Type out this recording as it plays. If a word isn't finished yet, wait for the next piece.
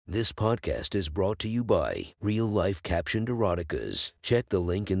This podcast is brought to you by Real Life Captioned Eroticas. Check the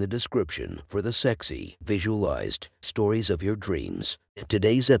link in the description for the sexy, visualized stories of your dreams.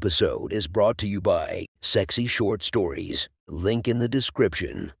 Today's episode is brought to you by Sexy Short Stories. Link in the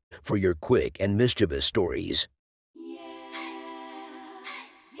description for your quick and mischievous stories.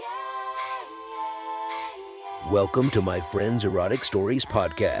 Welcome to my friend's Erotic Stories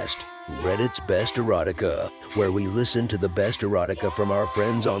podcast, Reddit's Best Erotica, where we listen to the best erotica from our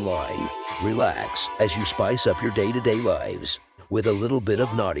friends online. Relax as you spice up your day-to-day lives with a little bit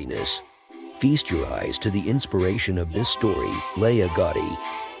of naughtiness. Feast your eyes to the inspiration of this story, Leah Gotti.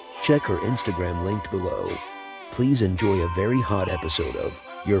 Check her Instagram linked below. Please enjoy a very hot episode of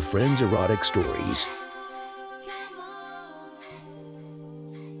Your Friend's Erotic Stories.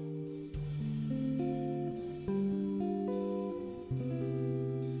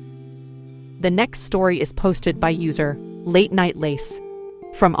 The next story is posted by user Late Night Lace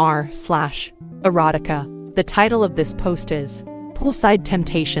from r/erotica. The title of this post is Poolside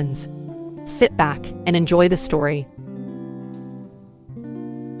Temptations. Sit back and enjoy the story.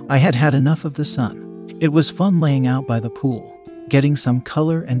 I had had enough of the sun. It was fun laying out by the pool, getting some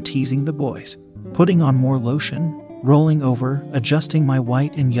color and teasing the boys, putting on more lotion, rolling over, adjusting my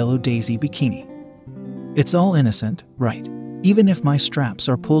white and yellow daisy bikini. It's all innocent, right? Even if my straps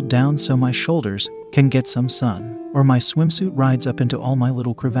are pulled down so my shoulders can get some sun, or my swimsuit rides up into all my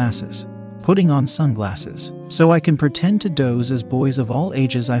little crevasses, putting on sunglasses so I can pretend to doze as boys of all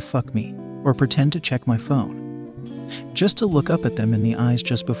ages I fuck me, or pretend to check my phone, just to look up at them in the eyes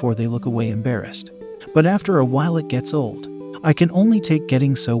just before they look away embarrassed. But after a while it gets old. I can only take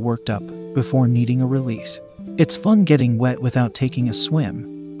getting so worked up before needing a release. It's fun getting wet without taking a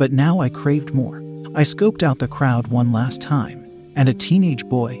swim, but now I craved more. I scoped out the crowd one last time, and a teenage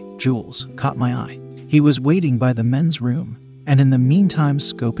boy, Jules, caught my eye. He was waiting by the men's room, and in the meantime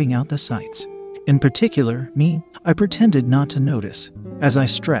scoping out the sights. In particular, me. I pretended not to notice, as I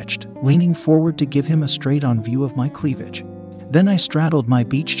stretched, leaning forward to give him a straight-on view of my cleavage. Then I straddled my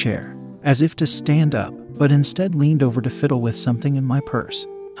beach chair, as if to stand up, but instead leaned over to fiddle with something in my purse.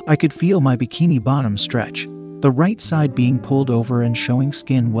 I could feel my bikini bottom stretch, the right side being pulled over and showing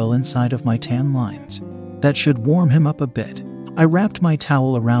skin well inside of my tan lines. That should warm him up a bit. I wrapped my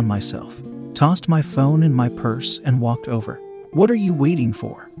towel around myself, tossed my phone in my purse, and walked over. "What are you waiting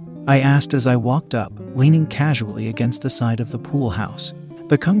for?" I asked as I walked up, leaning casually against the side of the pool house.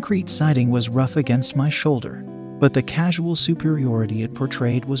 The concrete siding was rough against my shoulder, but the casual superiority it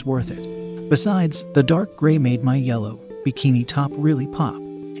portrayed was worth it. Besides, the dark gray made my yellow bikini top really pop.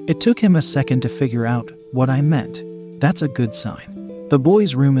 It took him a second to figure out what I meant. "That's a good sign. The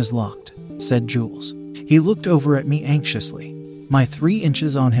boys' room is locked," said Jules. He looked over at me anxiously, my 3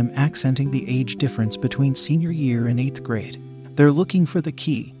 inches on him accenting the age difference between senior year and 8th grade. "They're looking for the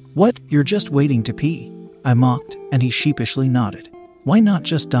key." "What, you're just waiting to pee?" I mocked, and he sheepishly nodded. "Why not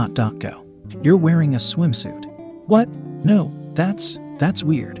just go? You're wearing a swimsuit." "What? No, that's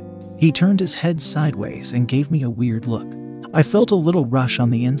weird." He turned his head sideways and gave me a weird look. I felt a little rush on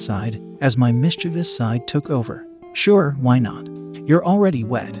the inside as my mischievous side took over. "Sure, why not? You're already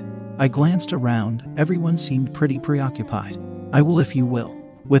wet." I glanced around. Everyone seemed pretty preoccupied. "I will if you will."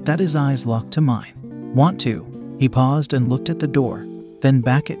 With that, his eyes locked to mine. "Want to?" He paused and looked at the door, then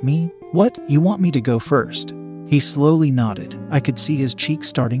back at me. "What, you want me to go first?" He slowly nodded. I could see his cheeks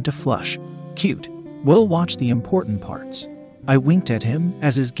starting to flush. "Cute. We'll watch the important parts." I winked at him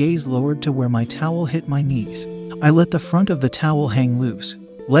as his gaze lowered to where my towel hit my knees. I let the front of the towel hang loose,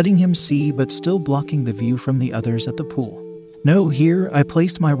 letting him see but still blocking the view from the others at the pool. "No, here." I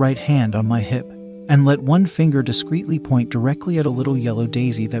placed my right hand on my hip and let one finger discreetly point directly at a little yellow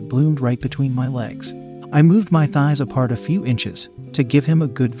daisy that bloomed right between my legs. I moved my thighs apart a few inches to give him a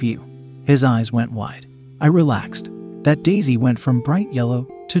good view. His eyes went wide. I relaxed. That daisy went from bright yellow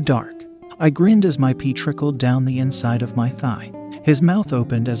to dark. I grinned as my pee trickled down the inside of my thigh. His mouth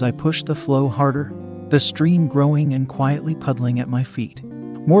opened as I pushed the flow harder, the stream growing and quietly puddling at my feet.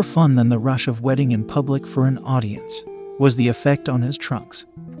 More fun than the rush of wetting in public for an audience was the effect on his trunks.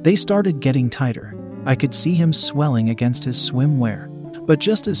 They started getting tighter. I could see him swelling against his swimwear, but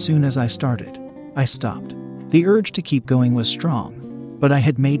just as soon as I started, I stopped. The urge to keep going was strong, but I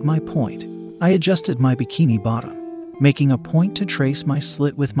had made my point. I adjusted my bikini bottom, making a point to trace my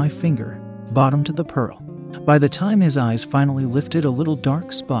slit with my finger, bottom to the pearl. By the time his eyes finally lifted, a little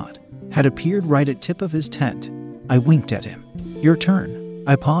dark spot had appeared right at tip of his tent. I winked at him. "Your turn."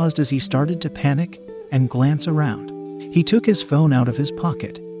 I paused as he started to panic and glance around. He took his phone out of his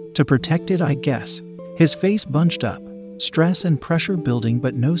pocket, to protect it, I guess. His face bunched up, stress and pressure building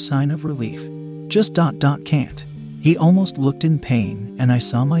but no sign of relief. "Just can't." He almost looked in pain, and I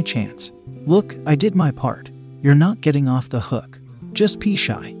saw my chance. Look, I did my part. You're not getting off the hook. Just pee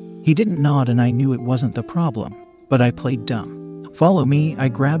shy. He didn't nod, and I knew it wasn't the problem, but I played dumb. Follow me. I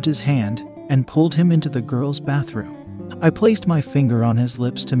grabbed his hand and pulled him into the girls' bathroom. I placed my finger on his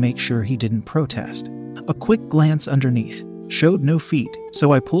lips to make sure he didn't protest. A quick glance underneath showed no feet,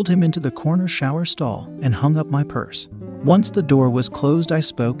 so I pulled him into the corner shower stall and hung up my purse. Once the door was closed, I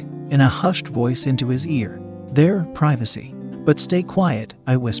spoke in a hushed voice into his ear. There, privacy. But stay quiet,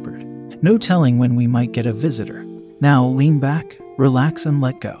 I whispered. No telling when we might get a visitor. Now lean back, relax, and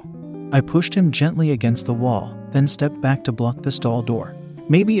let go. I pushed him gently against the wall, then stepped back to block the stall door.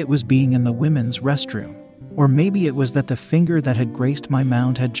 Maybe it was being in the women's restroom, or maybe it was that the finger that had graced my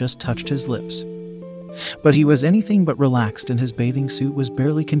mound had just touched his lips. But he was anything but relaxed, and his bathing suit was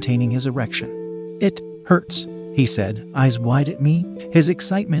barely containing his erection. It hurts, he said, eyes wide at me. His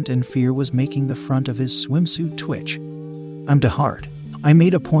excitement and fear was making the front of his swimsuit twitch. I'm too hard. I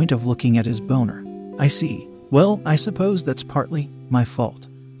made a point of looking at his boner. I see. Well, I suppose that's partly my fault.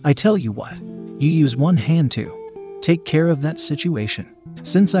 I tell you what, you use one hand to take care of that situation.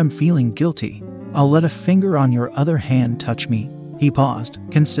 Since I'm feeling guilty, I'll let a finger on your other hand touch me. He paused,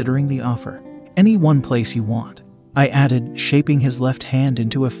 considering the offer. Any one place you want, I added, shaping his left hand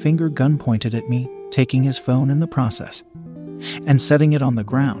into a finger gun pointed at me, taking his phone in the process, and setting it on the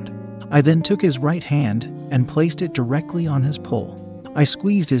ground. I then took his right hand and placed it directly on his pole. I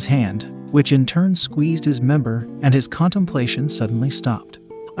squeezed his hand, which in turn squeezed his member, and his contemplation suddenly stopped.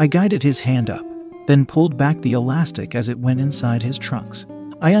 I guided his hand up, then pulled back the elastic as it went inside his trunks.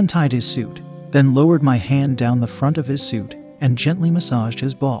 I untied his suit, then lowered my hand down the front of his suit and gently massaged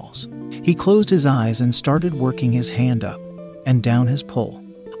his balls. He closed his eyes and started working his hand up and down his pole.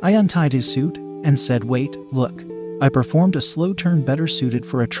 I untied his suit and said, "Wait, look." I performed a slow turn better suited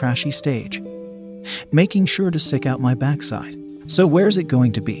for a trashy stage, making sure to stick out my backside. "So where's it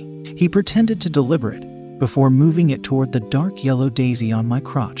going to be?" He pretended to deliberate before moving it toward the dark yellow daisy on my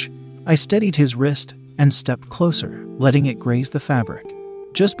crotch. I steadied his wrist and stepped closer, letting it graze the fabric.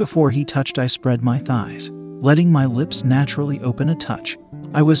 Just before he touched, I spread my thighs, letting my lips naturally open a touch.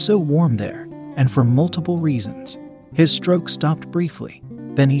 I was so warm there, and for multiple reasons. His stroke stopped briefly.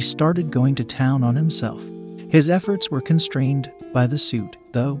 Then he started going to town on himself. His efforts were constrained by the suit,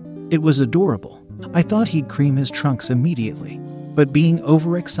 though. It was adorable. I thought he'd cream his trunks immediately, but being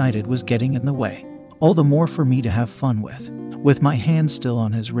overexcited was getting in the way. All the more for me to have fun with. With my hand still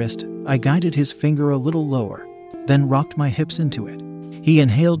on his wrist, I guided his finger a little lower, then rocked my hips into it. He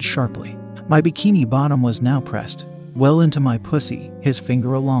inhaled sharply. My bikini bottom was now pressed well into my pussy, his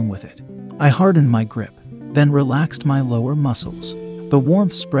finger along with it. I hardened my grip, then relaxed my lower muscles. The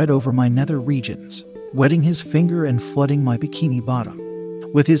warmth spread over my nether regions, wetting his finger and flooding my bikini bottom.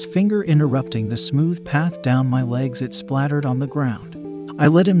 With his finger interrupting the smooth path down my legs, it splattered on the ground. I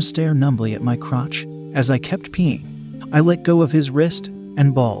let him stare numbly at my crotch as I kept peeing. I let go of his wrist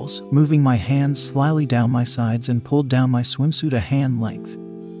and balls, moving my hands slyly down my sides and pulled down my swimsuit a hand length,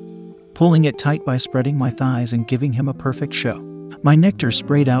 pulling it tight by spreading my thighs and giving him a perfect show. My nectar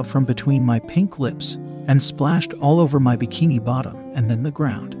sprayed out from between my pink lips and splashed all over my bikini bottom and then the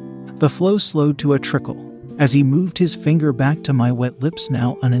ground. The flow slowed to a trickle as he moved his finger back to my wet lips,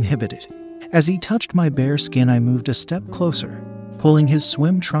 now uninhibited. As he touched my bare skin, I moved a step closer, pulling his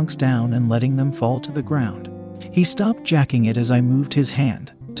swim trunks down and letting them fall to the ground. He stopped jacking it as I moved his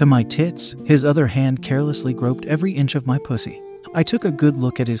hand to my tits. His other hand carelessly groped every inch of my pussy. I took a good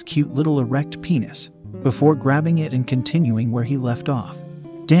look at his cute little erect penis before grabbing it and continuing where he left off.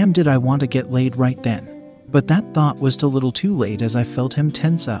 Damn, did I want to get laid right then. But that thought was too little too late as I felt him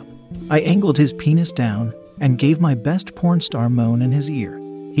tense up. I angled his penis down and gave my best porn star moan in his ear.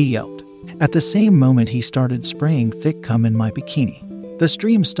 He yelped. At the same moment, he started spraying thick cum in my bikini. The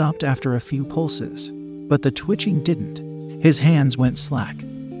stream stopped after a few pulses, but the twitching didn't. His hands went slack,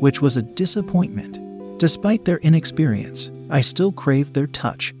 which was a disappointment. Despite their inexperience, I still craved their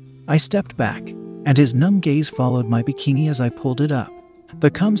touch. I stepped back, and his numb gaze followed my bikini as I pulled it up.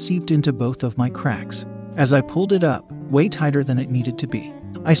 The cum seeped into both of my cracks as I pulled it up, way tighter than it needed to be.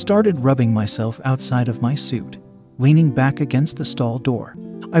 I started rubbing myself outside of my suit, leaning back against the stall door.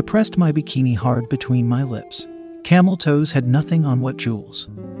 I pressed my bikini hard between my lips. Camel toes had nothing on what Jules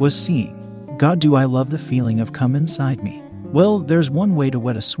was seeing. God, do I love the feeling of cum inside me. Well, there's one way to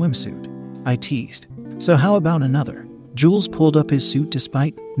wet a swimsuit, I teased. So how about another? Jules pulled up his suit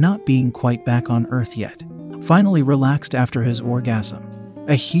despite not being quite back on Earth yet. Finally relaxed after his orgasm.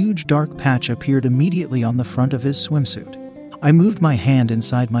 A huge dark patch appeared immediately on the front of his swimsuit. I moved my hand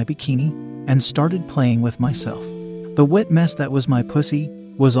inside my bikini and started playing with myself. The wet mess that was my pussy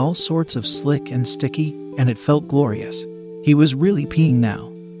was all sorts of slick and sticky, and it felt glorious. He was really peeing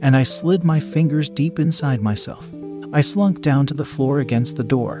now, and I slid my fingers deep inside myself. I slunk down to the floor against the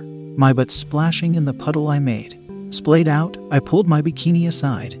door, my butt splashing in the puddle I made. Splayed out, I pulled my bikini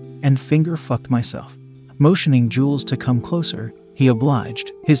aside and finger fucked myself. Motioning Jules to come closer, he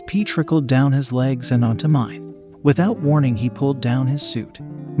obliged. His pee trickled down his legs and onto mine. Without warning, he pulled down his suit.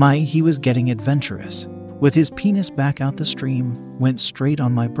 He was getting adventurous. With his penis back out the stream, went straight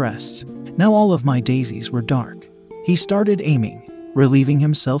on my breasts. Now all of my daisies were dark. He started aiming, relieving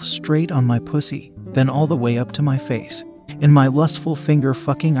himself straight on my pussy, then all the way up to my face. In my lustful finger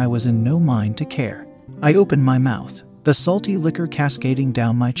fucking, I was in no mind to care. I opened my mouth, the salty liquor cascading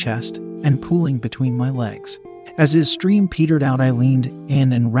down my chest and pooling between my legs. As his stream petered out, I leaned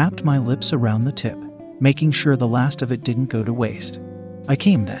in and wrapped my lips around the tip, making sure the last of it didn't go to waste. I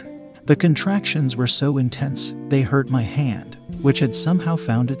came then. The contractions were so intense, they hurt my hand, which had somehow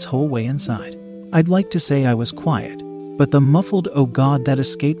found its whole way inside. I'd like to say I was quiet, but the muffled "oh God" that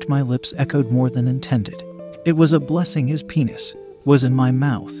escaped my lips echoed more than intended. It was a blessing his penis was in my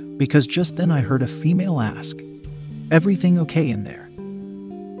mouth, because just then I heard a female ask, "Everything okay in there?"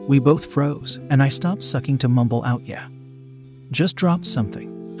 We both froze, and I stopped sucking to mumble out, "Yeah. Just dropped something."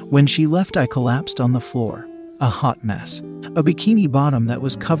 When she left, I collapsed on the floor, a hot mess. A bikini bottom that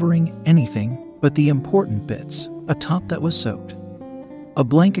was covering anything but the important bits, a top that was soaked, a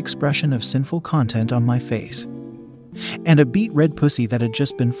blank expression of sinful content on my face, and a beet red pussy that had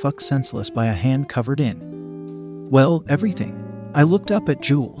just been fucked senseless by a hand covered in, well, everything. I looked up at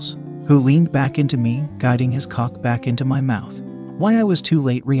Jules, who leaned back into me, guiding his cock back into my mouth. Why I was too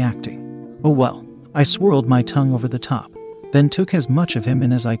late reacting. Oh well. I swirled my tongue over the top, then took as much of him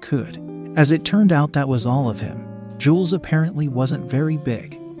in as I could. As it turned out, that was all of him. Jules apparently wasn't very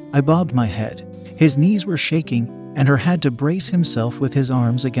big. I bobbed my head. His knees were shaking, and he had to brace himself with his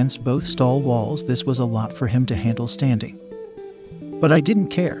arms against both stall walls. This was a lot for him to handle standing. But I didn't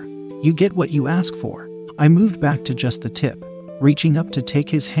care. You get what you ask for. I moved back to just the tip, reaching up to take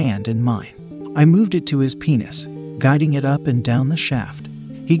his hand in mine. I moved it to his penis, guiding it up and down the shaft.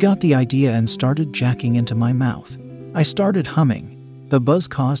 He got the idea and started jacking into my mouth. I started humming. The buzz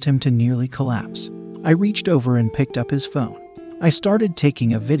caused him to nearly collapse. I reached over and picked up his phone. I started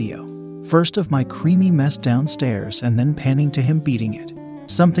taking a video, first of my creamy mess downstairs and then panning to him beating it.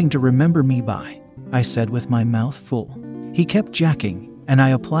 "Something to remember me by," I said with my mouth full. He kept jacking, and I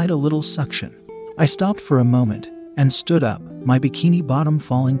applied a little suction. I stopped for a moment and stood up, my bikini bottom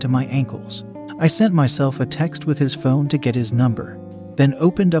falling to my ankles. I sent myself a text with his phone to get his number, then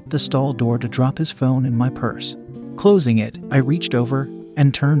opened up the stall door to drop his phone in my purse. Closing it, I reached over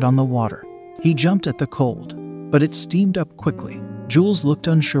and turned on the water. He jumped at the cold, but it steamed up quickly. Jules looked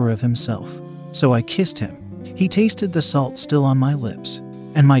unsure of himself, so I kissed him. He tasted the salt still on my lips,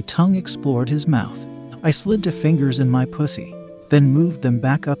 and my tongue explored his mouth. I slid to fingers in my pussy, then moved them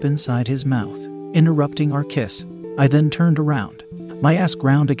back up inside his mouth, interrupting our kiss. I then turned around. My ass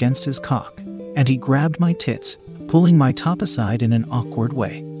ground against his cock, and he grabbed my tits, pulling my top aside in an awkward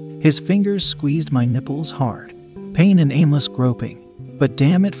way. His fingers squeezed my nipples hard. Pain and aimless groping, but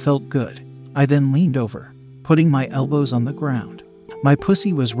damn, it felt good. I then leaned over, putting my elbows on the ground. My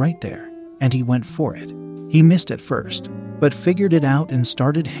pussy was right there, and he went for it. He missed at first, but figured it out and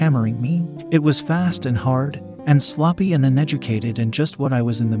started hammering me. It was fast and hard, and sloppy and uneducated, and just what I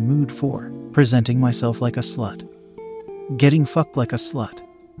was in the mood for, presenting myself like a slut. Getting fucked like a slut.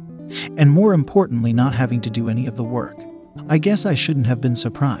 And more importantly, not having to do any of the work. I guess I shouldn't have been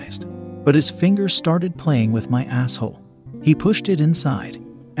surprised, but his fingers started playing with my asshole. He pushed it inside,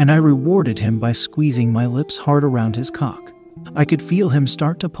 and I rewarded him by squeezing my lips hard around his cock. I could feel him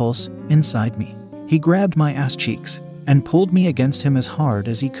start to pulse inside me. He grabbed my ass cheeks and pulled me against him as hard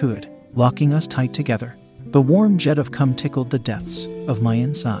as he could, locking us tight together. The warm jet of cum tickled the depths of my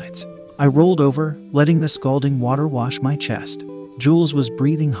insides. I rolled over, letting the scalding water wash my chest. Jules was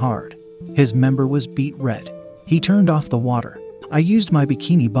breathing hard. His member was beet red. He turned off the water. I used my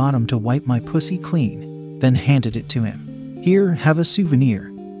bikini bottom to wipe my pussy clean, then handed it to him. "Here, have a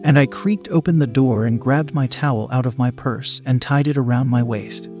souvenir." And I creaked open the door and grabbed my towel out of my purse and tied it around my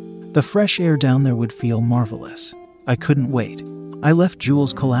waist. The fresh air down there would feel marvelous. I couldn't wait. I left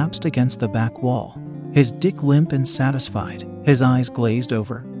Jules collapsed against the back wall, his dick limp and satisfied, his eyes glazed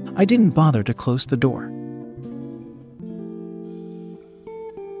over. I didn't bother to close the door.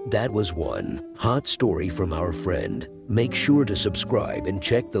 That was one hot story from our friend. Make sure to subscribe and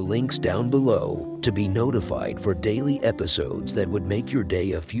check the links down below to be notified for daily episodes that would make your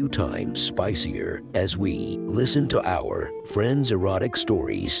day a few times spicier as we listen to our friends' erotic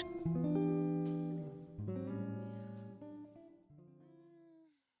stories.